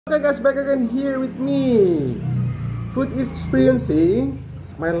Okay guys, back again here with me. Food experiencing.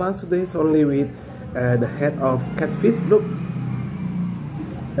 My lunch today is only with the head of catfish. Look,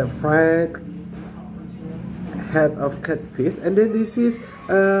 the fried head of catfish, and then this is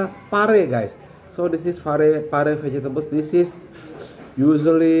pare, guys. So this is pare vegetables. This is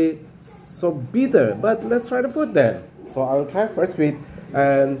usually so bitter, but let's try the food then. So I'll try first with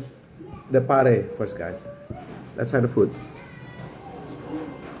the pare first, guys. Let's try the food.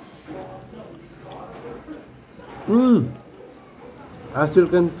 I still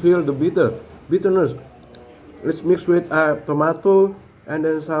can feel the bitterness. It's mixed with tomato and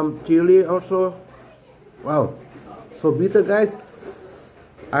then some chili also. Wow, so bitter, guys.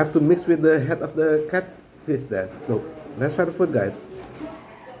 I have to mix with the head of the catfish then. Look, let's try the food, guys.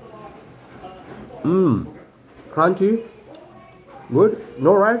 Crunchy, good.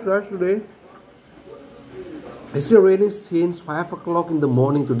 No rice, guys, today. It's still raining since 5 o'clock in the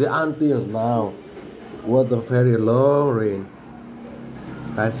morning today until now. What a very long rain,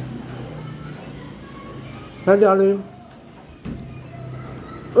 guys. Hi, darling.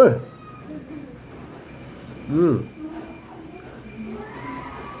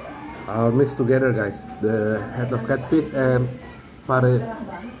 I'll mix together, guys, the head of catfish and pare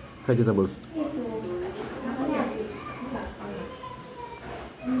vegetables.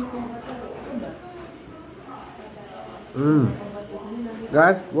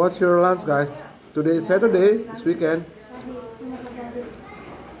 Guys, what's your lunch, guys? Today is Saturday, it's weekend.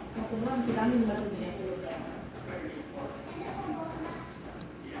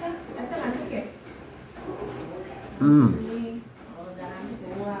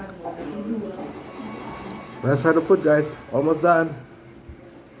 Let's try the food, guys. Almost done.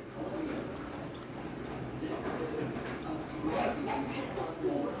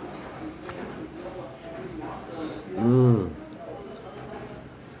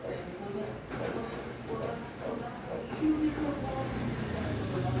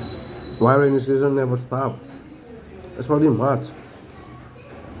 Why rainy season never stop? It's already March.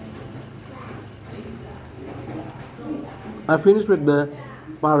 I finished with the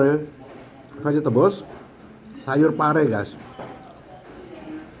pare vegetables, sayur pare, guys.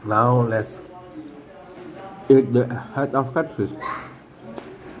 Now let's eat the head of catfish.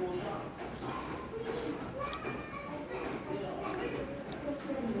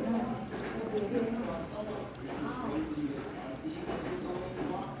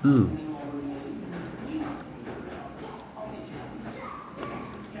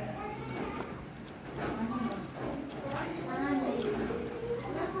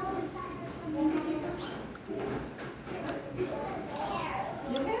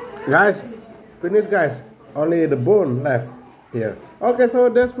 Guys, finish, guys. Only the bone left here. Okay, so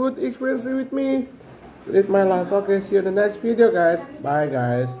that's food experience with me. Eat my lunch. Okay, see you in the next video, guys. Bye,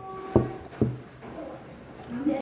 guys.